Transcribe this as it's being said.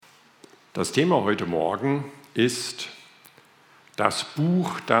Das Thema heute Morgen ist das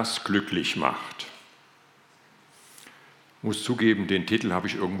Buch, das glücklich macht. Ich muss zugeben, den Titel habe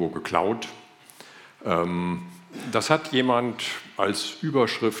ich irgendwo geklaut. Das hat jemand als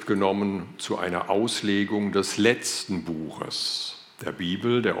Überschrift genommen zu einer Auslegung des letzten Buches der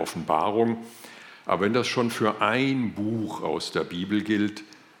Bibel, der Offenbarung. Aber wenn das schon für ein Buch aus der Bibel gilt,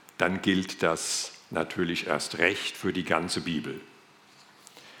 dann gilt das natürlich erst recht für die ganze Bibel.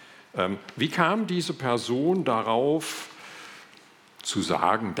 Wie kam diese Person darauf, zu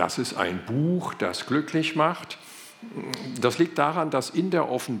sagen, das ist ein Buch, das glücklich macht? Das liegt daran, dass in der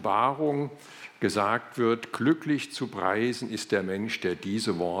Offenbarung gesagt wird, glücklich zu preisen ist der Mensch, der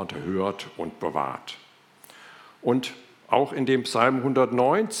diese Worte hört und bewahrt. Und auch in dem Psalm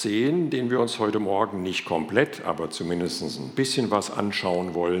 119, den wir uns heute Morgen nicht komplett, aber zumindest ein bisschen was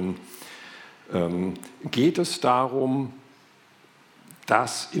anschauen wollen, geht es darum,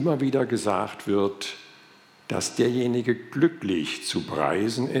 dass immer wieder gesagt wird, dass derjenige glücklich zu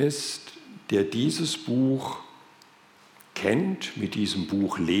preisen ist, der dieses Buch kennt, mit diesem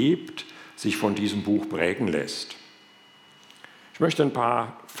Buch lebt, sich von diesem Buch prägen lässt. Ich möchte ein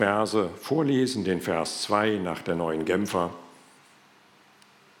paar Verse vorlesen, den Vers 2 nach der Neuen Genfer.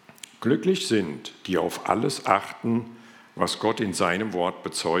 Glücklich sind, die auf alles achten, was Gott in seinem Wort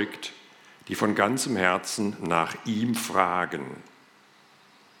bezeugt, die von ganzem Herzen nach ihm fragen.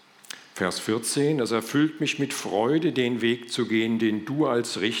 Vers 14, es erfüllt mich mit Freude, den Weg zu gehen, den du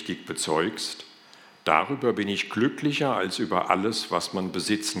als richtig bezeugst. Darüber bin ich glücklicher als über alles, was man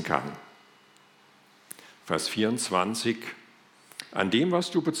besitzen kann. Vers 24, an dem, was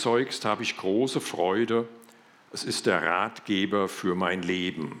du bezeugst, habe ich große Freude. Es ist der Ratgeber für mein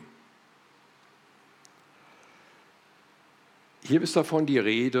Leben. Hier ist davon die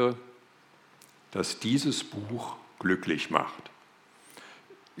Rede, dass dieses Buch glücklich macht.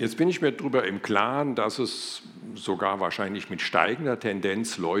 Jetzt bin ich mir darüber im Klaren, dass es sogar wahrscheinlich mit steigender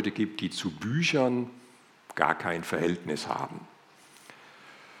Tendenz Leute gibt, die zu Büchern gar kein Verhältnis haben.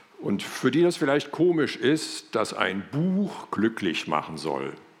 Und für die das vielleicht komisch ist, dass ein Buch glücklich machen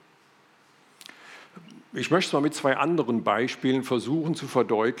soll. Ich möchte es mal mit zwei anderen Beispielen versuchen zu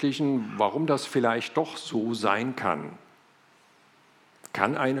verdeutlichen, warum das vielleicht doch so sein kann.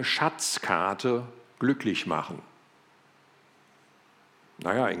 Kann eine Schatzkarte glücklich machen?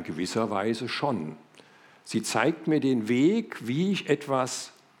 Naja, in gewisser Weise schon. Sie zeigt mir den Weg, wie ich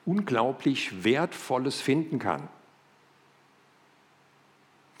etwas unglaublich Wertvolles finden kann.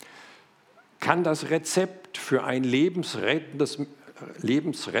 Kann das Rezept für ein lebensrettendes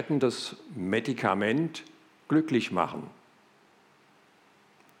Medikament glücklich machen?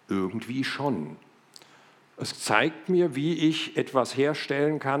 Irgendwie schon. Es zeigt mir, wie ich etwas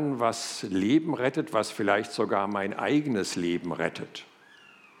herstellen kann, was Leben rettet, was vielleicht sogar mein eigenes Leben rettet.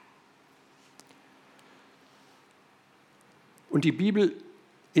 Und die Bibel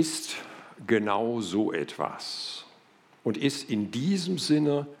ist genau so etwas und ist in diesem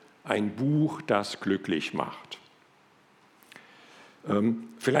Sinne ein Buch, das glücklich macht.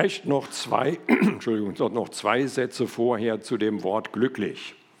 Vielleicht noch zwei Sätze vorher zu dem Wort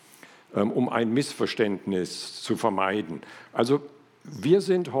glücklich, um ein Missverständnis zu vermeiden. Also wir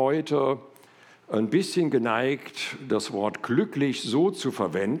sind heute ein bisschen geneigt, das Wort glücklich so zu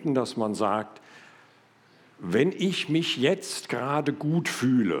verwenden, dass man sagt, wenn ich mich jetzt gerade gut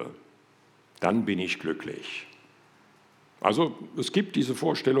fühle, dann bin ich glücklich. Also es gibt diese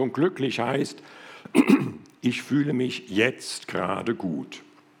Vorstellung, glücklich heißt, ich fühle mich jetzt gerade gut.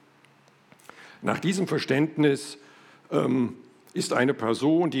 Nach diesem Verständnis ist eine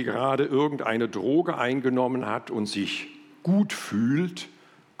Person, die gerade irgendeine Droge eingenommen hat und sich gut fühlt,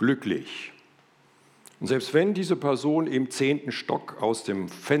 glücklich. Und selbst wenn diese Person im 10. Stock aus dem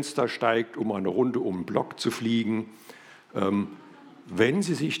Fenster steigt, um eine Runde um den Block zu fliegen, wenn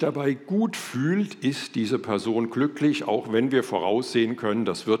sie sich dabei gut fühlt, ist diese Person glücklich, auch wenn wir voraussehen können,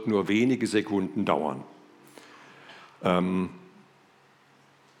 das wird nur wenige Sekunden dauern.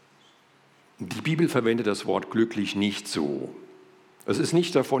 Die Bibel verwendet das Wort glücklich nicht so. Es ist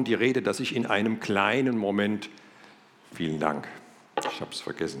nicht davon die Rede, dass ich in einem kleinen Moment, vielen Dank, ich habe es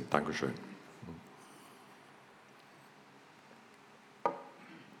vergessen, Dankeschön.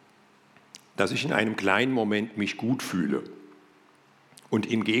 Dass ich in einem kleinen Moment mich gut fühle. Und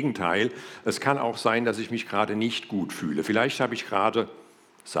im Gegenteil, es kann auch sein, dass ich mich gerade nicht gut fühle. Vielleicht habe ich gerade,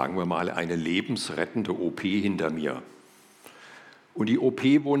 sagen wir mal, eine lebensrettende OP hinter mir. Und die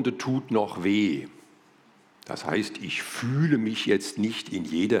OP-Wunde tut noch weh. Das heißt, ich fühle mich jetzt nicht in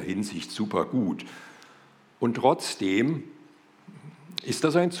jeder Hinsicht super gut. Und trotzdem ist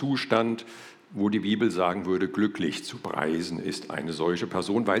das ein Zustand, wo die Bibel sagen würde, glücklich zu preisen ist eine solche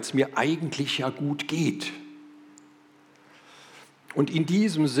Person, weil es mir eigentlich ja gut geht. Und in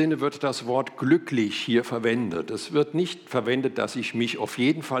diesem Sinne wird das Wort glücklich hier verwendet. Es wird nicht verwendet, dass ich mich auf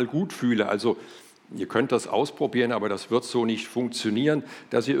jeden Fall gut fühle. Also ihr könnt das ausprobieren, aber das wird so nicht funktionieren,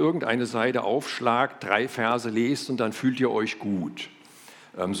 dass ihr irgendeine Seite aufschlagt, 3 Verse lest und dann fühlt ihr euch gut.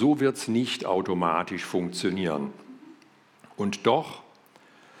 So wird es nicht automatisch funktionieren. Und doch,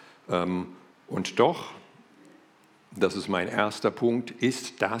 das ist mein erster Punkt,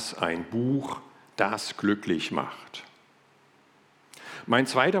 ist das ein Buch, das glücklich macht. Mein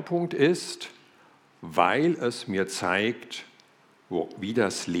zweiter Punkt ist, weil es mir zeigt, wie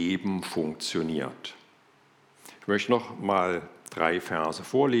das Leben funktioniert. Ich möchte noch mal 3 Verse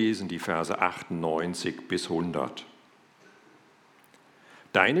vorlesen, die Verse 98 bis 100.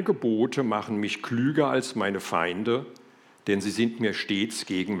 Deine Gebote machen mich klüger als meine Feinde, denn sie sind mir stets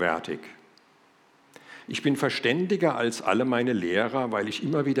gegenwärtig. Ich bin verständiger als alle meine Lehrer, weil ich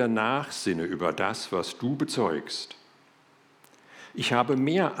immer wieder nachsinne über das, was du bezeugst. Ich habe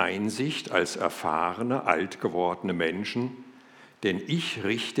mehr Einsicht als erfahrene, alt gewordene Menschen, denn ich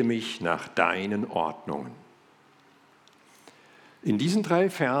richte mich nach deinen Ordnungen. In diesen 3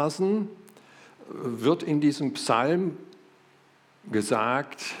 Versen wird in diesem Psalm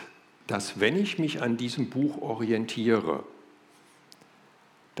gesagt, dass wenn ich mich an diesem Buch orientiere,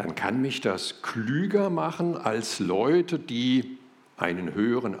 dann kann mich das klüger machen als Leute, die einen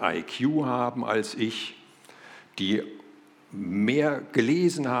höheren IQ haben als ich, die mehr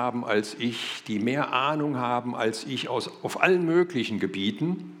gelesen haben als ich, die mehr Ahnung haben als ich auf allen möglichen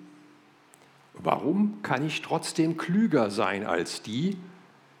Gebieten. Warum kann ich trotzdem klüger sein als die?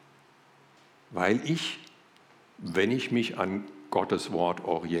 Weil ich, wenn ich mich an Gottes Wort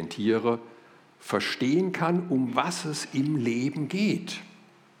orientiere, verstehen kann, um was es im Leben geht.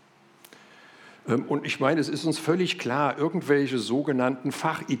 Und ich meine, es ist uns völlig klar, irgendwelche sogenannten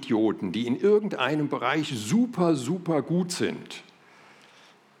Fachidioten, die in irgendeinem Bereich super, super gut sind,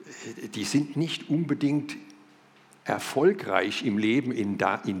 die sind nicht unbedingt erfolgreich im Leben in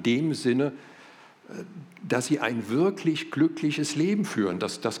dem Sinne, dass sie ein wirklich glückliches Leben führen.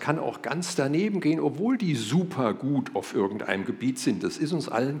 Das kann auch ganz daneben gehen, obwohl die super gut auf irgendeinem Gebiet sind. Das ist uns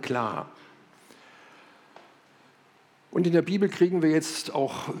allen klar. Und in der Bibel kriegen wir jetzt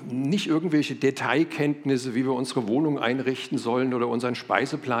auch nicht irgendwelche Detailkenntnisse, wie wir unsere Wohnung einrichten sollen oder unseren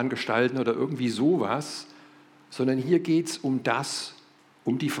Speiseplan gestalten oder irgendwie sowas, sondern hier geht es um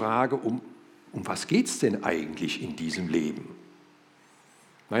die Frage, um was geht es denn eigentlich in diesem Leben?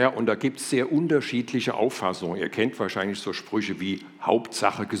 Naja, und da gibt es sehr unterschiedliche Auffassungen. Ihr kennt wahrscheinlich so Sprüche wie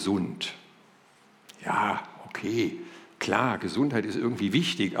Hauptsache gesund. Ja, okay, klar, Gesundheit ist irgendwie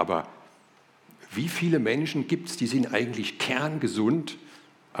wichtig, aber wie viele Menschen gibt es, die sind eigentlich kerngesund,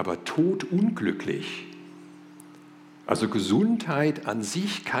 aber todunglücklich? Also Gesundheit an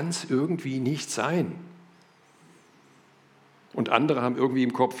sich kann es irgendwie nicht sein. Und andere haben irgendwie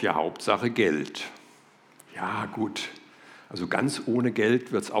im Kopf, ja, Hauptsache Geld. Ja, gut, also ganz ohne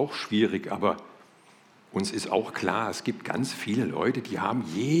Geld wird es auch schwierig, aber uns ist auch klar, es gibt ganz viele Leute, die haben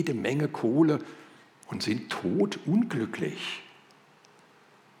jede Menge Kohle und sind todunglücklich.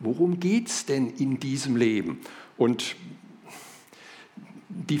 Worum geht es denn in diesem Leben? Und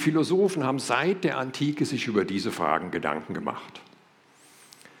die Philosophen haben seit der Antike sich über diese Fragen Gedanken gemacht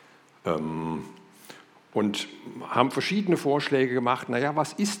und haben verschiedene Vorschläge gemacht. Naja,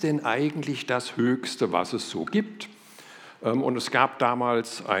 was ist denn eigentlich das Höchste, was es so gibt? Und es gab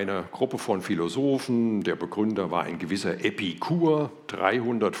damals eine Gruppe von Philosophen, der Begründer war ein gewisser Epikur,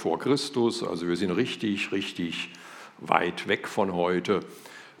 300 vor Christus, also wir sind richtig, richtig weit weg von heute.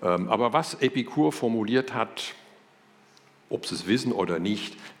 Aber was Epikur formuliert hat, ob Sie es wissen oder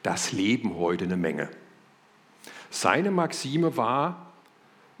nicht, das leben heute eine Menge. Seine Maxime war,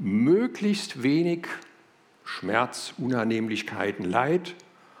 möglichst wenig Schmerz, Unannehmlichkeiten, Leid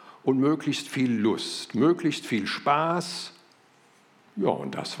und möglichst viel Lust, möglichst viel Spaß. Ja,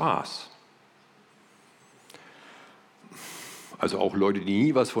 und das war's. Also auch Leute, die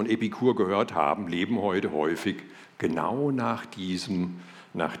nie was von Epikur gehört haben, leben heute häufig genau nach diesem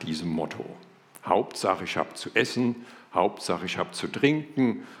Motto. Hauptsache, ich habe zu essen, Hauptsache, ich habe zu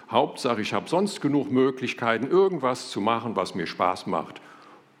trinken, Hauptsache, ich habe sonst genug Möglichkeiten, irgendwas zu machen, was mir Spaß macht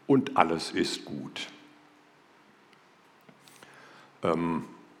und alles ist gut.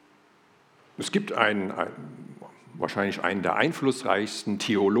 Es gibt wahrscheinlich einen der einflussreichsten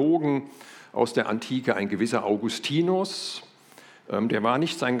Theologen aus der Antike, ein gewisser Augustinus. Der war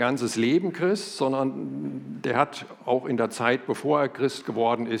nicht sein ganzes Leben Christ, sondern der hat auch in der Zeit, bevor er Christ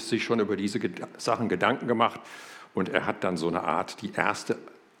geworden ist, sich schon über diese Sachen Gedanken gemacht. Und er hat dann so eine Art, die erste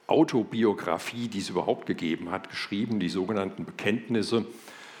Autobiografie, die es überhaupt gegeben hat, geschrieben, die sogenannten Bekenntnisse.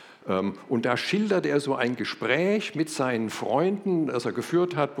 Und da schildert er so ein Gespräch mit seinen Freunden, das er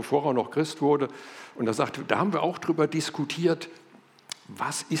geführt hat, bevor er noch Christ wurde. Und er sagt, da haben wir auch darüber diskutiert,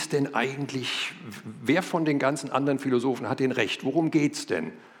 was ist denn eigentlich, wer von den ganzen anderen Philosophen hat denn recht, worum geht es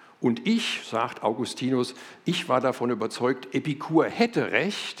denn? Und ich, sagt Augustinus, ich war davon überzeugt, Epikur hätte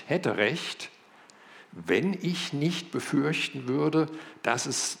recht, wenn ich nicht befürchten würde,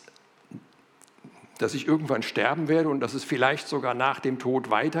 dass ich irgendwann sterben werde und dass es vielleicht sogar nach dem Tod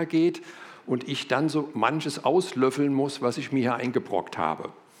weitergeht und ich dann so manches auslöffeln muss, was ich mir hier eingebrockt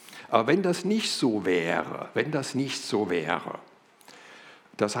habe. Aber wenn das nicht so wäre,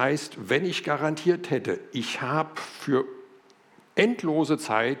 das heißt, wenn ich garantiert hätte, ich habe für endlose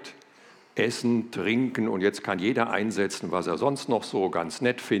Zeit Essen, Trinken und jetzt kann jeder einsetzen, was er sonst noch so ganz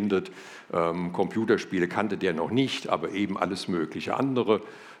nett findet. Computerspiele kannte der noch nicht, aber eben alles mögliche andere.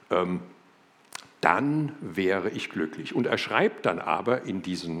 Dann wäre ich glücklich. Und er schreibt dann aber in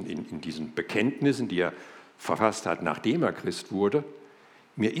diesen Bekenntnissen, die er verfasst hat, nachdem er Christ wurde,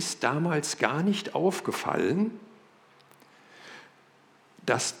 mir ist damals gar nicht aufgefallen,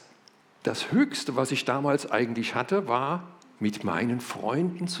 dass das Höchste, was ich damals eigentlich hatte, war, mit meinen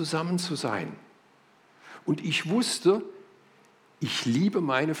Freunden zusammen zu sein. Und ich wusste, ich liebe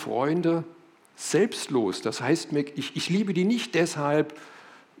meine Freunde selbstlos. Das heißt, ich liebe die nicht deshalb,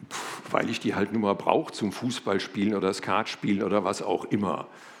 weil ich die halt nur mal brauche zum Fußballspielen oder Skatspielen oder was auch immer.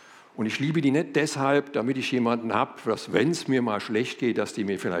 Und ich liebe die nicht deshalb, damit ich jemanden habe, dass, wenn es mir mal schlecht geht, dass die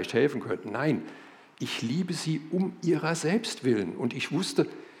mir vielleicht helfen könnten. Nein, ich liebe sie um ihrer selbst willen. Und ich wusste,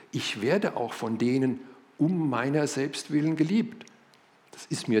 ich werde auch von denen um meiner selbst willen geliebt. Das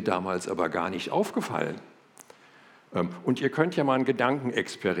ist mir damals aber gar nicht aufgefallen. Und ihr könnt ja mal ein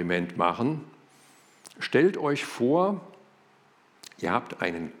Gedankenexperiment machen. Stellt euch vor, ihr habt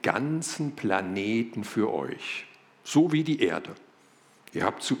einen ganzen Planeten für euch, so wie die Erde. Ihr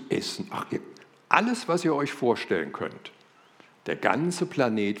habt zu essen, alles, was ihr euch vorstellen könnt. Der ganze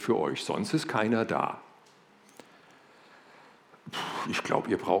Planet für euch, sonst ist keiner da. Ich glaube,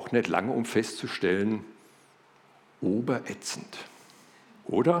 ihr braucht nicht lange, um festzustellen, oberätzend,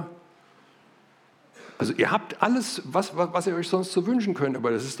 oder? Also ihr habt alles, was ihr euch sonst so wünschen könnt, aber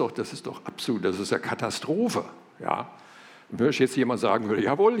das ist doch absolut, das ist ja Katastrophe. Ja? Wenn ich jetzt jemand sagen würde,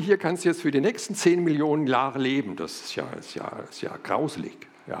 jawohl, hier kannst du jetzt für die nächsten 10 Millionen Jahre leben, das ist ja grauselig.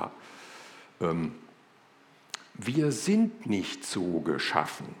 Ja? Wir sind nicht so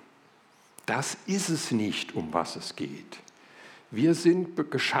geschaffen. Das ist es nicht, um was es geht. Wir sind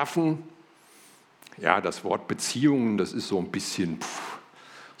geschaffen. Ja, das Wort Beziehungen, das ist so ein bisschen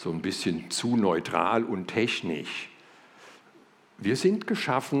zu neutral und technisch. Wir sind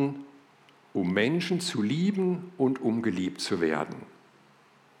geschaffen, um Menschen zu lieben und um geliebt zu werden.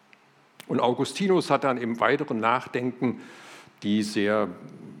 Und Augustinus hat dann im weiteren Nachdenken die sehr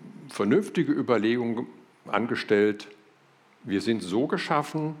vernünftige Überlegung angestellt, wir sind so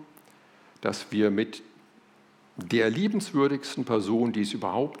geschaffen, dass wir mit der liebenswürdigsten Person, die es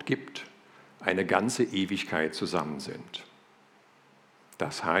überhaupt gibt, eine ganze Ewigkeit zusammen sind.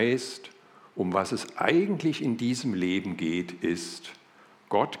 Das heißt, um was es eigentlich in diesem Leben geht, ist,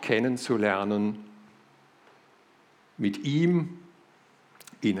 Gott kennenzulernen, mit ihm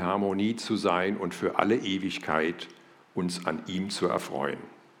in Harmonie zu sein und für alle Ewigkeit uns an ihm zu erfreuen.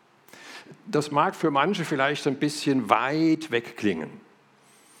 Das mag für manche vielleicht ein bisschen weit weg klingen.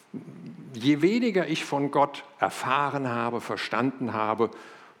 Je weniger ich von Gott erfahren habe, verstanden habe,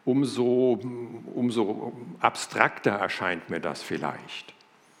 umso abstrakter erscheint mir das vielleicht.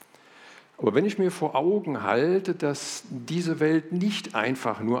 Aber wenn ich mir vor Augen halte, dass diese Welt nicht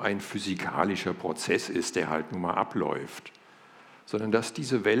einfach nur ein physikalischer Prozess ist, der halt nun mal abläuft, sondern dass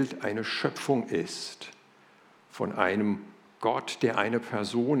diese Welt eine Schöpfung ist von einem Gott, der eine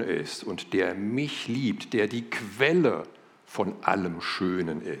Person ist und der mich liebt, der die Quelle von allem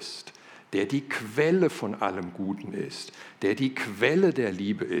Schönen ist, der die Quelle von allem Guten ist, der die Quelle der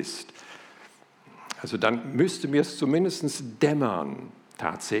Liebe ist. Also dann müsste mir es zumindest dämmern,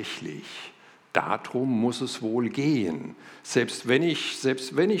 tatsächlich. Darum muss es wohl gehen. Selbst wenn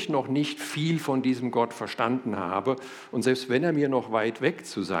ich noch nicht viel von diesem Gott verstanden habe und selbst wenn er mir noch weit weg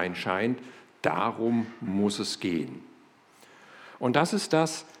zu sein scheint, darum muss es gehen. Und das ist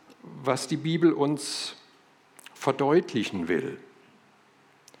das, was die Bibel uns verdeutlichen will,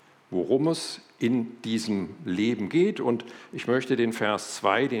 worum es in diesem Leben geht. Und ich möchte den Vers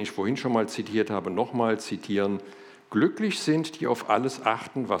 2, den ich vorhin schon mal zitiert habe, nochmal zitieren. Glücklich sind, die auf alles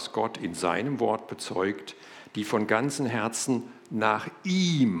achten, was Gott in seinem Wort bezeugt, die von ganzem Herzen nach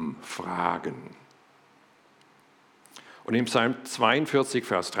ihm fragen. Und im Psalm 42,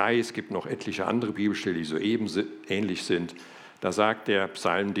 Vers 3, es gibt noch etliche andere Bibelstellen, die so ähnlich sind, da sagt der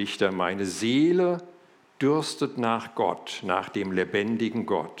Psalmdichter, meine Seele dürstet nach Gott, nach dem lebendigen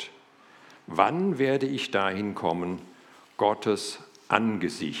Gott. Wann werde ich dahin kommen, Gottes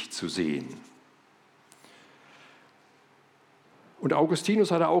Angesicht zu sehen? Und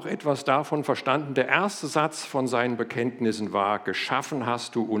Augustinus hatte auch etwas davon verstanden. Der erste Satz von seinen Bekenntnissen war, geschaffen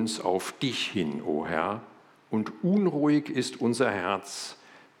hast du uns auf dich hin, o Herr, und unruhig ist unser Herz,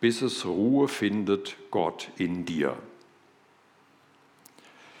 bis es Ruhe findet, Gott in dir.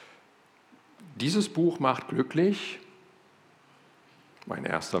 Dieses Buch macht glücklich, mein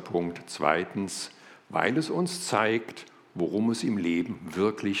erster Punkt. Zweitens, weil es uns zeigt, worum es im Leben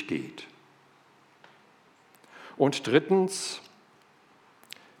wirklich geht. Und drittens,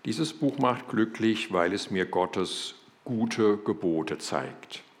 dieses Buch macht glücklich, weil es mir Gottes gute Gebote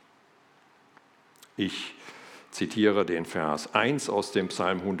zeigt. Ich zitiere den Vers 1 aus dem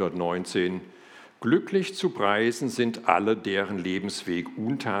Psalm 119. Glücklich zu preisen sind alle, deren Lebensweg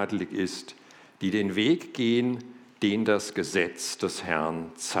untadelig ist, die den Weg gehen, den das Gesetz des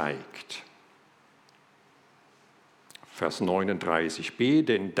Herrn zeigt. Vers 39b,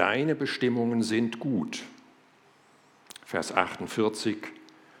 denn deine Bestimmungen sind gut. Vers 48,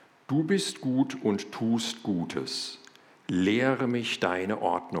 du bist gut und tust Gutes. Lehre mich deine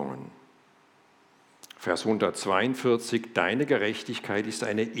Ordnungen. Vers 142, deine Gerechtigkeit ist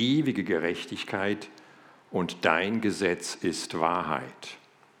eine ewige Gerechtigkeit und dein Gesetz ist Wahrheit.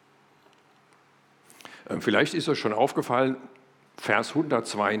 Vielleicht ist euch schon aufgefallen, Vers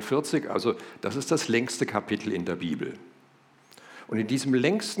 142, also das ist das längste Kapitel in der Bibel. Und in diesem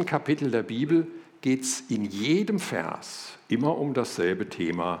längsten Kapitel der Bibel geht es in jedem Vers immer um dasselbe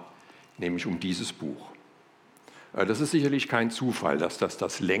Thema, nämlich um dieses Buch. Das ist sicherlich kein Zufall, dass das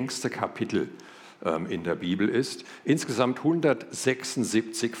das längste Kapitel in der Bibel ist. Insgesamt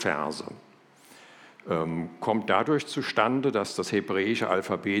 176 Verse. Kommt dadurch zustande, dass das hebräische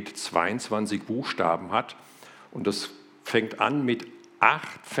Alphabet 22 Buchstaben hat. Und das fängt an mit 8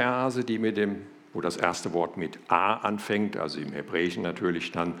 Verse, wo das erste Wort mit A anfängt, also im Hebräischen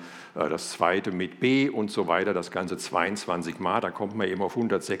natürlich dann das zweite mit B und so weiter, das Ganze 22 Mal, da kommt man eben auf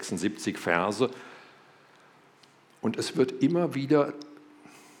 176 Verse. Und es wird immer wieder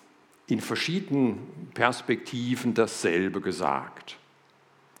in verschiedenen Perspektiven dasselbe gesagt.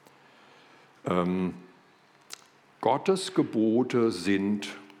 Gottes Gebote sind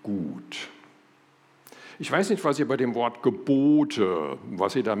gut. Ich weiß nicht, was ihr bei dem Wort Gebote,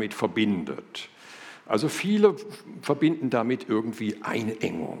 was ihr damit verbindet. Also viele verbinden damit irgendwie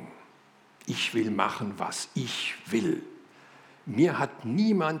Einengung. Ich will machen, was ich will. Mir hat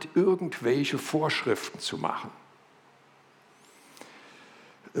niemand irgendwelche Vorschriften zu machen.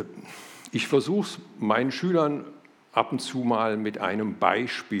 Ich versuche es meinen Schülern ab und zu mal mit einem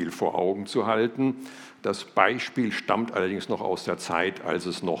Beispiel vor Augen zu halten. Das Beispiel stammt allerdings noch aus der Zeit, als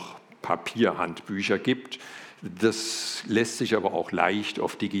es noch Papierhandbücher gibt. Das lässt sich aber auch leicht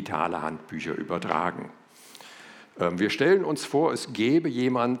auf digitale Handbücher übertragen. Wir stellen uns vor, es gäbe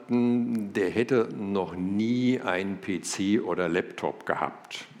jemanden, der hätte noch nie einen PC oder Laptop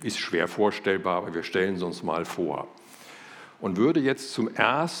gehabt. Ist schwer vorstellbar, aber wir stellen es uns mal vor. Und würde jetzt zum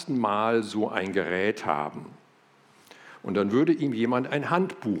ersten Mal so ein Gerät haben. Und dann würde ihm jemand ein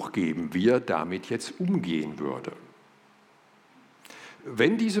Handbuch geben, wie er damit jetzt umgehen würde.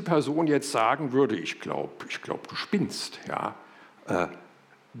 Wenn diese Person jetzt sagen würde, ich glaube, du spinnst, ja,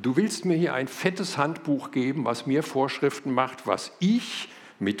 du willst mir hier ein fettes Handbuch geben, was mir Vorschriften macht, was ich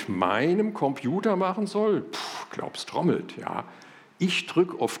mit meinem Computer machen soll? Glaub's trommelt, ja. Ich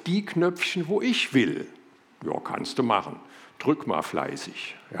drücke auf die Knöpfchen, wo ich will. Ja, kannst du machen. Drück mal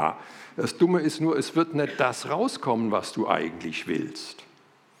fleißig, ja. Das Dumme ist nur, es wird nicht das rauskommen, was du eigentlich willst.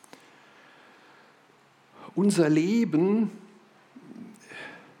 Unser Leben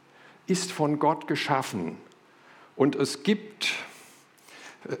ist von Gott geschaffen und es gibt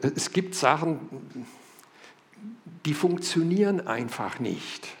Sachen, die funktionieren einfach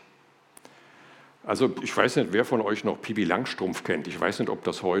nicht. Also ich weiß nicht, wer von euch noch Pipi Langstrumpf kennt. Ich weiß nicht, ob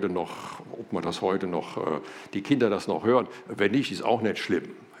man das heute noch, die Kinder das noch hören. Wenn nicht, ist auch nicht schlimm.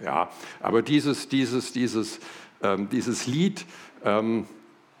 Ja, aber dieses Lied, ich habe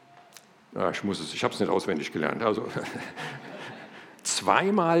es nicht auswendig gelernt. Also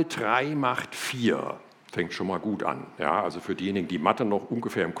 2 mal 3 macht 4. Fängt schon mal gut an. Ja, also für diejenigen, die Mathe noch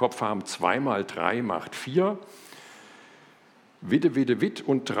ungefähr im Kopf haben, 2 mal 3 macht 4. Witte, witte, witt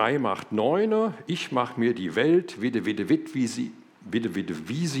und 3 macht 9. Ich mache mir die Welt, witte, witte, witt,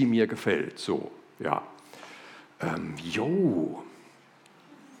 wie sie mir gefällt. So, ja.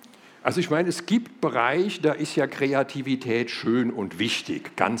 Also ich meine, es gibt Bereiche, da ist ja Kreativität schön und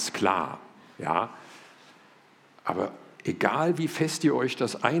wichtig, ganz klar. Ja? Aber egal wie fest ihr euch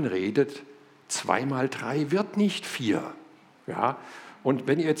das einredet, 2 mal 3 wird nicht 4. Ja? Und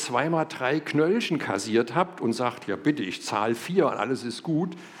wenn ihr 2 mal 3 Knöllchen kassiert habt und sagt, ja bitte, ich zahle 4 und alles ist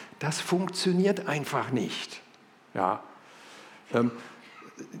gut, das funktioniert einfach nicht. Ja?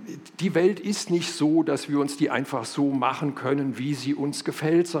 Die Welt ist nicht so, dass wir uns die einfach so machen können, wie sie uns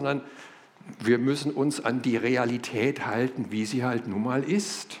gefällt, sondern wir müssen uns an die Realität halten, wie sie halt nun mal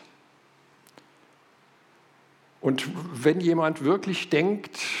ist. Und wenn jemand wirklich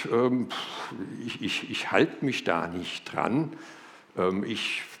denkt, ich halte mich da nicht dran,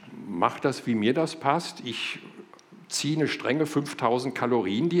 ich mache das, wie mir das passt, ich ziehe eine strenge 5000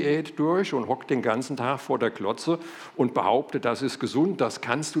 Kalorien Diät durch und hocke den ganzen Tag vor der Glotze und behaupte, das ist gesund. Das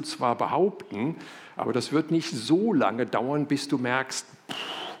kannst du zwar behaupten, aber das wird nicht so lange dauern, bis du merkst,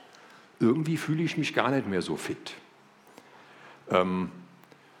 irgendwie fühle ich mich gar nicht mehr so fit.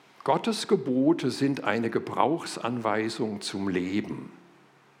 Gottes Gebote sind eine Gebrauchsanweisung zum Leben.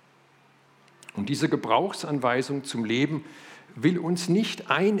 Und diese Gebrauchsanweisung zum Leben will uns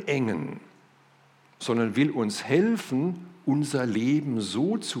nicht einengen, sondern will uns helfen, unser Leben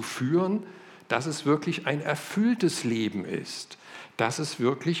so zu führen, dass es wirklich ein erfülltes Leben ist, dass es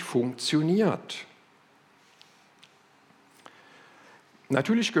wirklich funktioniert.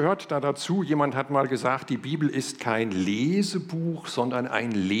 Natürlich gehört da dazu, jemand hat mal gesagt, die Bibel ist kein Lesebuch, sondern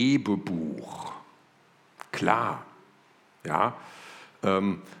ein Lebebuch. Klar, ja.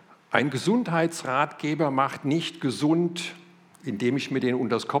 Ein Gesundheitsratgeber macht nicht gesund, indem ich mir den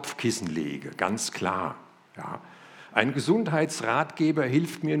unter das Kopfkissen lege, ganz klar. Ja. Ein Gesundheitsratgeber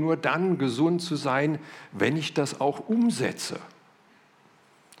hilft mir nur dann, gesund zu sein, wenn ich das auch umsetze.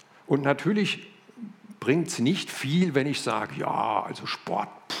 Und natürlich bringt es nicht viel, wenn ich sage, ja, also Sport,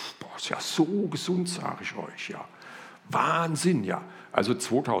 ist ja so gesund, sage ich euch, ja. Wahnsinn, ja. Also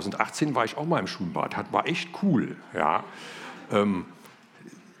 2018 war ich auch mal im Schwimmbad, war echt cool, ja.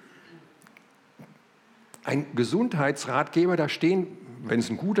 Ein Gesundheitsratgeber, da stehen, wenn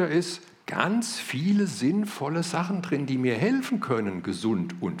es ein guter ist, ganz viele sinnvolle Sachen drin, die mir helfen können,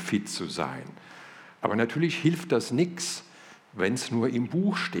 gesund und fit zu sein. Aber natürlich hilft das nichts, wenn es nur im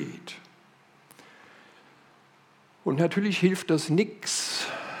Buch steht. Und natürlich hilft das nichts,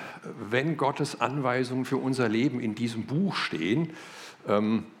 wenn Gottes Anweisungen für unser Leben in diesem Buch stehen.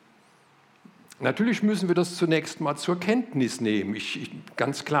 Natürlich müssen wir das zunächst mal zur Kenntnis nehmen.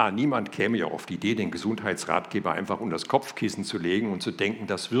 Ganz klar, niemand käme ja auf die Idee, den Gesundheitsratgeber einfach unter das Kopfkissen zu legen und zu denken,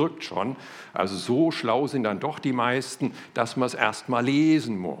 das wirkt schon. Also so schlau sind dann doch die meisten, dass man es erst mal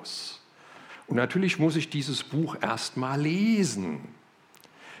lesen muss. Und natürlich muss ich dieses Buch erst mal lesen.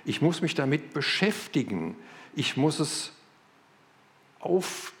 Ich muss mich damit beschäftigen. Ich muss es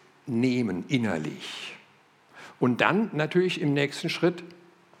aufnehmen innerlich. Und dann natürlich im nächsten Schritt,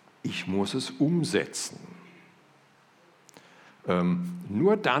 ich muss es umsetzen.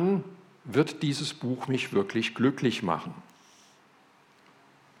 Nur dann wird dieses Buch mich wirklich glücklich machen.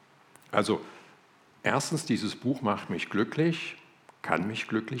 Also erstens, dieses Buch macht mich glücklich, kann mich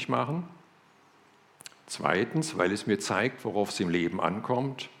glücklich machen. Zweitens, weil es mir zeigt, worauf es im Leben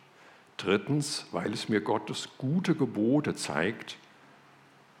ankommt. Drittens, weil es mir Gottes gute Gebote zeigt.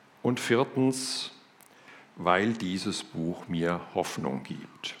 Und viertens, weil dieses Buch mir Hoffnung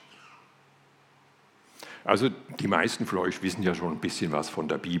gibt. Also die meisten von euch wissen ja schon ein bisschen was von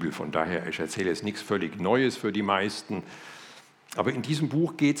der Bibel, von daher, ich erzähle jetzt nichts völlig Neues für die meisten. Aber in diesem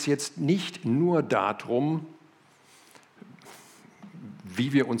Buch geht es jetzt nicht nur darum,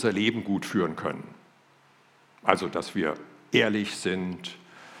 wie wir unser Leben gut führen können. Also, dass wir ehrlich sind,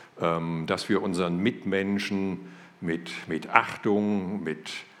 dass wir unseren Mitmenschen mit Achtung,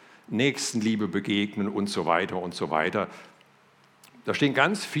 mit Nächstenliebe begegnen und so weiter und so weiter. Da stehen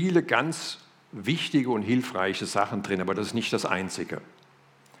ganz viele, ganz wichtige und hilfreiche Sachen drin, aber das ist nicht das Einzige.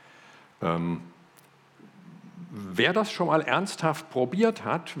 Wer das schon mal ernsthaft probiert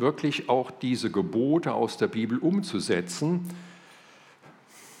hat, wirklich auch diese Gebote aus der Bibel umzusetzen,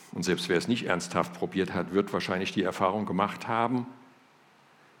 und selbst wer es nicht ernsthaft probiert hat, wird wahrscheinlich die Erfahrung gemacht haben,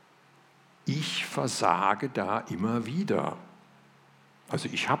 ich versage da immer wieder. Also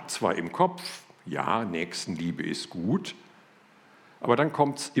ich habe zwar im Kopf, ja, Nächstenliebe ist gut, aber dann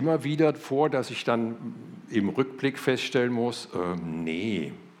kommt es immer wieder vor, dass ich dann im Rückblick feststellen muss,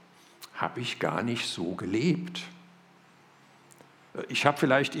 nee, habe ich gar nicht so gelebt. Ich habe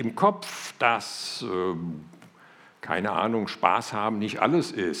vielleicht im Kopf, dass, keine Ahnung, Spaß haben nicht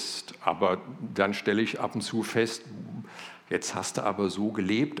alles ist, aber dann stelle ich ab und zu fest, jetzt hast du aber so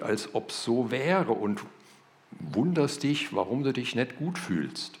gelebt, als ob es so wäre und wunderst dich, warum du dich nicht gut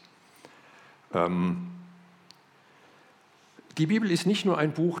fühlst. Die Bibel ist nicht nur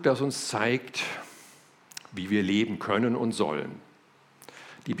ein Buch, das uns zeigt, wie wir leben können und sollen.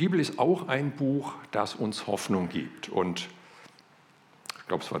 Die Bibel ist auch ein Buch, das uns Hoffnung gibt. Und ich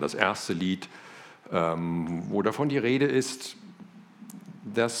glaube, es war das erste Lied, wo davon die Rede ist,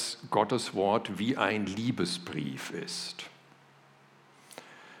 dass Gottes Wort wie ein Liebesbrief ist.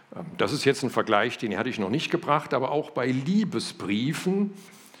 Das ist jetzt ein Vergleich, den hatte ich noch nicht gebracht, aber auch bei Liebesbriefe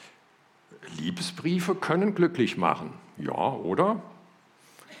können glücklich machen. Ja, oder?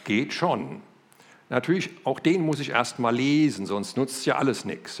 Geht schon. Natürlich, auch den muss ich erst mal lesen, sonst nutzt ja alles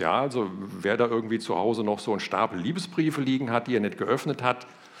nichts. Ja? Also wer da irgendwie zu Hause noch so einen Stapel Liebesbriefe liegen hat, die er nicht geöffnet hat,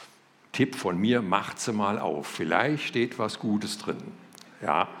 Tipp von mir, macht sie mal auf. Vielleicht steht was Gutes drin.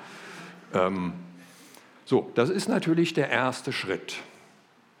 Ja? So, das ist natürlich der erste Schritt.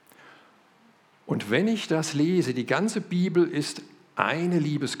 Und wenn ich das lese, die ganze Bibel ist eine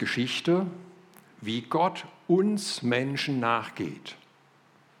Liebesgeschichte, wie Gott uns Menschen nachgeht.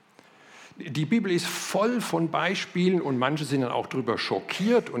 Die Bibel ist voll von Beispielen und manche sind dann auch darüber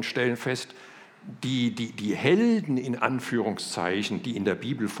schockiert und stellen fest, die Helden in Anführungszeichen, die in der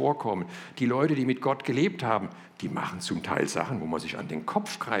Bibel vorkommen, die Leute, die mit Gott gelebt haben, die machen zum Teil Sachen, wo man sich an den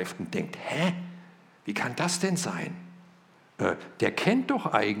Kopf greift und denkt, wie kann das denn sein? Der kennt doch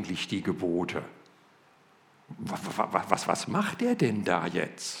eigentlich die Gebote. Was macht der denn da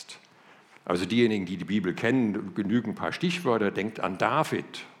jetzt? Also diejenigen, die die Bibel kennen, genügen ein paar Stichwörter, denkt an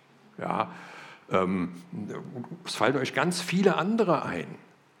David. Ja, es fallen euch ganz viele andere ein.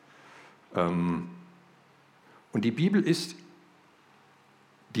 Und die Bibel ist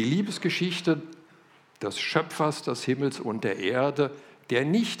die Liebesgeschichte des Schöpfers des Himmels und der Erde, der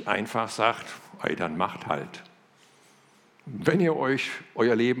nicht einfach sagt, ey, dann macht halt. Wenn ihr euch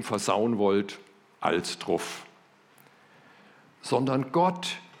euer Leben versauen wollt, als drauf. Sondern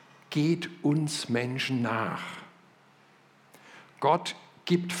Gott geht uns Menschen nach. Gott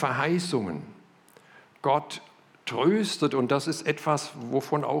gibt Verheißungen. Gott tröstet, und das ist etwas,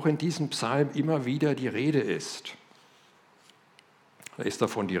 wovon auch in diesem Psalm immer wieder die Rede ist. Da ist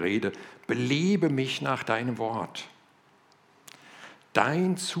davon die Rede, belebe mich nach deinem Wort.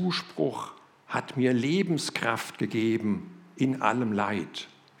 Dein Zuspruch hat mir Lebenskraft gegeben in allem Leid.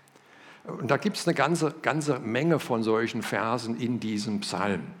 Und da gibt es eine ganze Menge von solchen Versen in diesem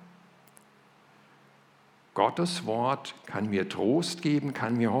Psalm. Gottes Wort kann mir Trost geben,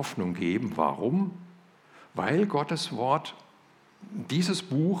 kann mir Hoffnung geben. Warum? Weil Gottes Wort, dieses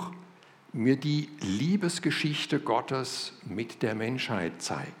Buch, mir die Liebesgeschichte Gottes mit der Menschheit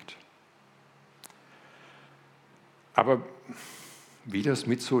zeigt. Aber wie das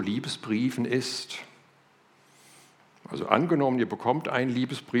mit so Liebesbriefen ist, also angenommen, ihr bekommt einen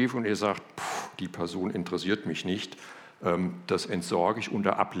Liebesbrief und ihr sagt, die Person interessiert mich nicht, das entsorge ich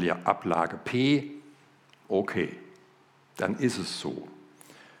unter Ablage P, okay, dann ist es so.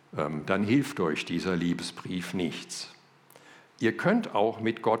 Dann hilft euch dieser Liebesbrief nichts. Ihr könnt auch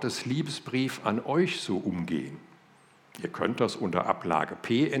mit Gottes Liebesbrief an euch so umgehen. Ihr könnt das unter Ablage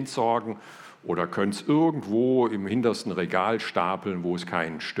P entsorgen oder könnt es irgendwo im hintersten Regal stapeln, wo es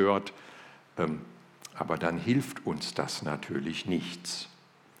keinen stört. Aber dann hilft uns das natürlich nichts.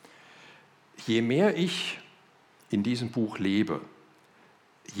 Je mehr ich in diesem Buch lebe,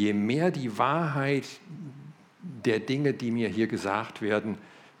 je mehr die Wahrheit der Dinge, die mir hier gesagt werden,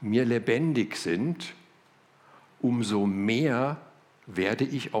 mir lebendig sind, umso mehr werde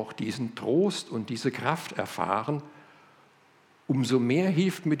ich auch diesen Trost und diese Kraft erfahren. Umso mehr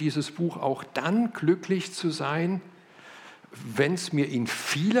hilft mir dieses Buch auch dann glücklich zu sein, wenn es mir in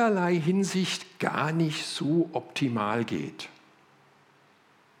vielerlei Hinsicht gar nicht so optimal geht.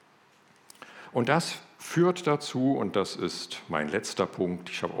 Und das führt dazu, und das ist mein letzter Punkt,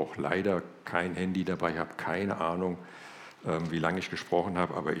 ich habe auch leider kein Handy dabei, ich habe keine Ahnung, wie lange ich gesprochen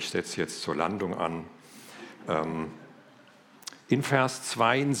habe, aber ich setze jetzt zur Landung an. In Vers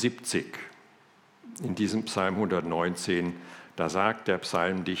 72, in diesem Psalm 119, da sagt der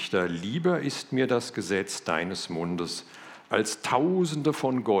Psalmdichter, lieber ist mir das Gesetz deines Mundes als Tausende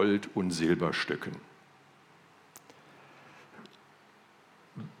von Gold- und Silberstücken.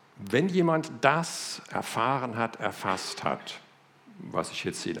 Wenn jemand das erfahren hat, erfasst hat, was ich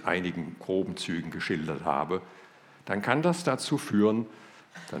jetzt in einigen groben Zügen geschildert habe, dann kann das dazu führen,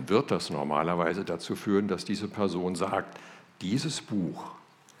 dann wird das normalerweise dazu führen, dass diese Person sagt, dieses Buch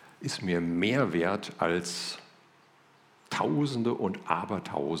ist mir mehr wert als Tausende und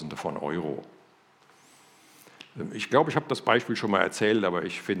Abertausende von Euro. Ich glaube, ich habe das Beispiel schon mal erzählt, aber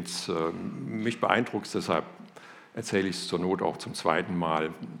ich finde es, mich beeindruckt es, deshalb erzähle ich es zur Not auch zum zweiten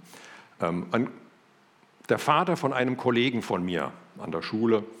Mal. Der Vater von einem Kollegen von mir an der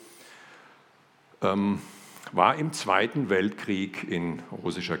Schule war im Zweiten Weltkrieg in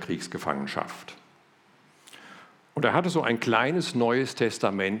russischer Kriegsgefangenschaft. Und er hatte so ein kleines Neues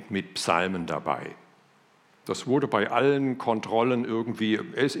Testament mit Psalmen dabei. Das wurde bei allen Kontrollen irgendwie,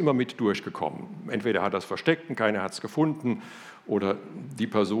 er ist immer mit durchgekommen. Entweder hat er es versteckt und keiner hat es gefunden, oder die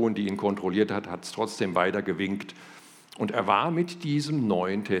Person, die ihn kontrolliert hat, hat es trotzdem weitergewinkt. Und er war mit diesem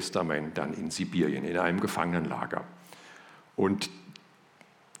Neuen Testament dann in Sibirien, in einem Gefangenenlager. Und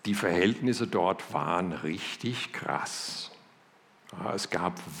die Verhältnisse dort waren richtig krass. Ja, es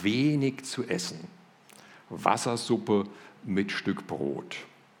gab wenig zu essen. Wassersuppe mit Stück Brot.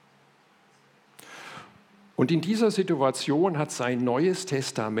 Und in dieser Situation hat sein Neues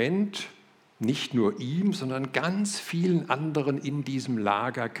Testament nicht nur ihm, sondern ganz vielen anderen in diesem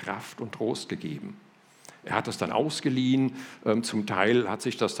Lager Kraft und Trost gegeben. Er hat es dann ausgeliehen, zum Teil hat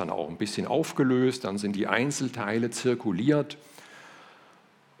sich das dann auch ein bisschen aufgelöst, dann sind die Einzelteile zirkuliert.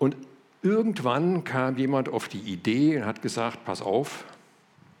 Und irgendwann kam jemand auf die Idee und hat gesagt, pass auf,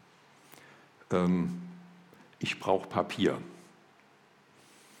 ich brauche Papier.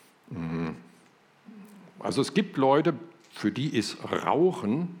 Also es gibt Leute, für die ist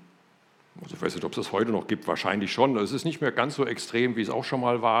Rauchen, also ich weiß nicht, ob es das heute noch gibt, wahrscheinlich schon, es ist nicht mehr ganz so extrem, wie es auch schon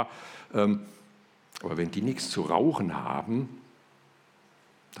mal war, aber wenn die nichts zu rauchen haben,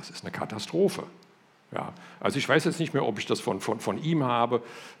 das ist eine Katastrophe. Ja, also ich weiß jetzt nicht mehr, ob ich das von ihm habe.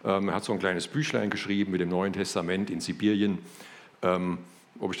 Er hat so ein kleines Büchlein geschrieben mit dem Neuen Testament in Sibirien.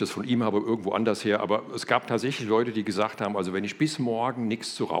 Ob ich das von ihm habe, irgendwo anders her. Aber es gab tatsächlich Leute, die gesagt haben, also wenn ich bis morgen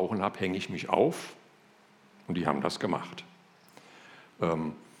nichts zu rauchen habe, hänge ich mich auf. Und die haben das gemacht.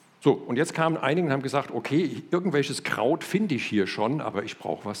 So, und jetzt kamen einige und haben gesagt, okay, irgendwelches Kraut finde ich hier schon, aber ich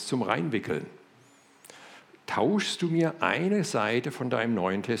brauche was zum Reinwickeln. Tauschst du mir eine Seite von deinem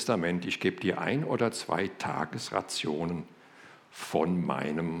Neuen Testament, ich gebe dir 1 oder 2 Tagesrationen von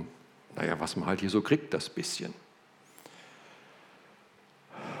meinem, was man halt hier so kriegt, das bisschen.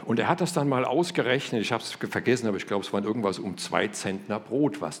 Und er hat das dann mal ausgerechnet, ich habe es vergessen, aber ich glaube, es waren irgendwas um 2 Zentner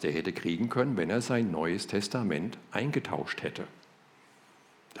Brot, was der hätte kriegen können, wenn er sein Neues Testament eingetauscht hätte.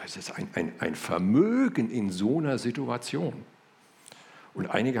 Das ist ein Vermögen in so einer Situation. Und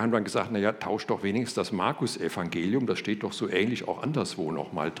einige haben dann gesagt, tausch doch wenigstens das Markus-Evangelium, das steht doch so ähnlich auch anderswo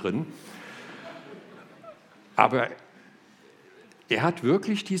noch mal drin. Aber er hat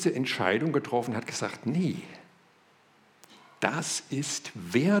wirklich diese Entscheidung getroffen, hat gesagt, nee, das ist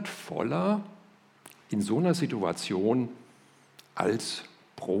wertvoller in so einer Situation als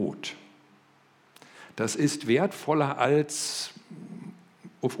Brot. Das ist wertvoller als,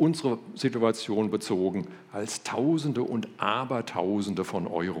 auf unsere Situation bezogen, als Tausende und Abertausende von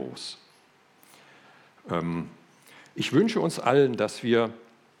Euros. Ich wünsche uns allen, dass wir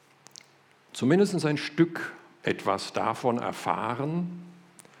zumindest ein Stück etwas davon erfahren,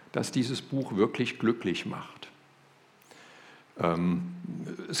 dass dieses Buch wirklich glücklich macht.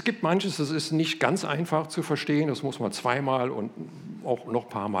 Es gibt manches, das ist nicht ganz einfach zu verstehen, das muss man zweimal und auch noch ein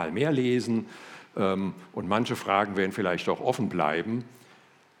paar Mal mehr lesen und manche Fragen werden vielleicht auch offen bleiben.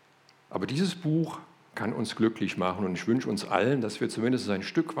 Aber dieses Buch kann uns glücklich machen und ich wünsche uns allen, dass wir zumindest ein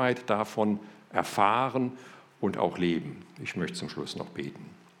Stück weit davon erfahren und auch leben. Ich möchte zum Schluss noch beten.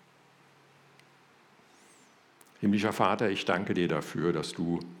 Himmlischer Vater, ich danke dir dafür, dass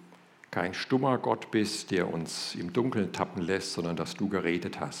du kein stummer Gott bist, der uns im Dunkeln tappen lässt, sondern dass du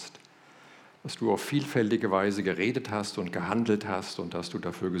geredet hast. Dass du auf vielfältige Weise geredet hast und gehandelt hast und dass du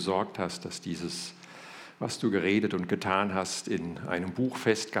dafür gesorgt hast, dass dieses, was du geredet und getan hast, in einem Buch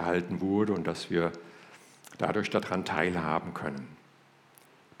festgehalten wurde und dass wir dadurch daran teilhaben können.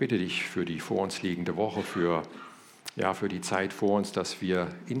 Ich bitte dich für die vor uns liegende Woche, für die Zeit vor uns, dass wir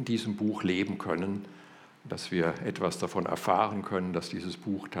in diesem Buch leben können, dass wir etwas davon erfahren können, dass dieses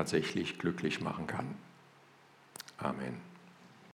Buch tatsächlich glücklich machen kann. Amen.